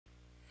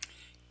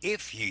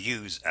If you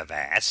use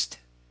Avast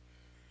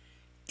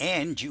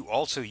and you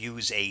also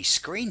use a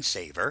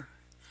screensaver,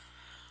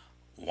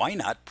 why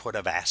not put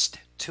Avast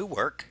to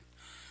work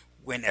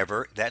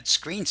whenever that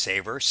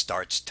screensaver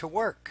starts to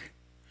work?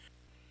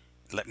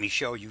 Let me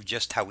show you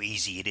just how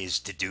easy it is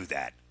to do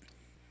that.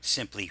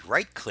 Simply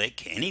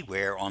right-click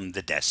anywhere on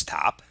the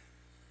desktop,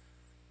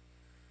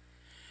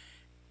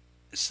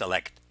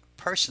 select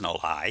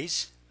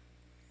Personalize.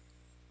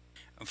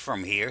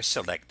 From here,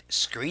 select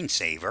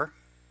Screensaver.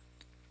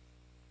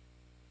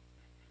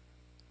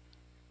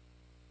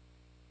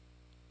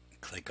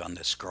 Click on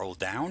the scroll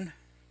down.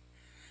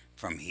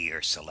 From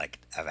here, select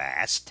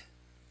Avast.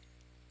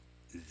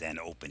 Then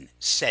open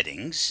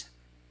Settings.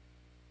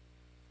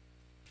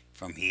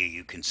 From here,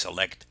 you can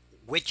select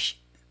which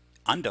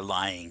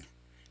underlying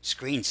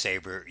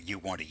screensaver you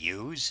want to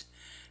use.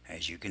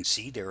 As you can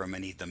see, there are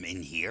many of them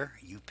in here.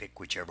 You pick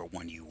whichever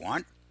one you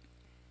want.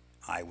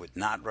 I would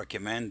not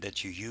recommend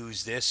that you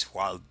use this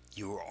while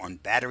you're on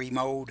battery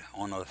mode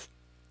on a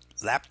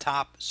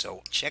laptop,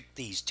 so check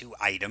these two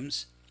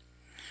items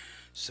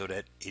so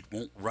that it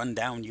won't run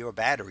down your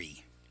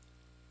battery.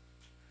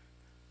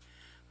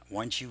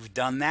 Once you've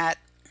done that,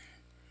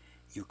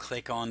 you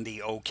click on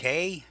the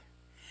OK,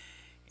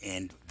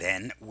 and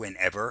then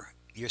whenever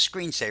your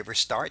screensaver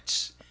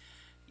starts,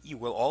 you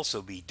will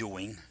also be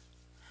doing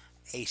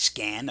a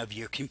scan of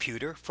your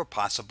computer for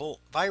possible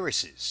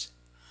viruses.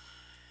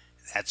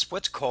 That's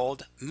what's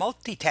called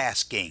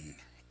multitasking.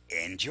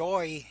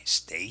 Enjoy,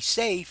 stay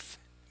safe,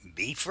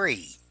 be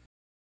free.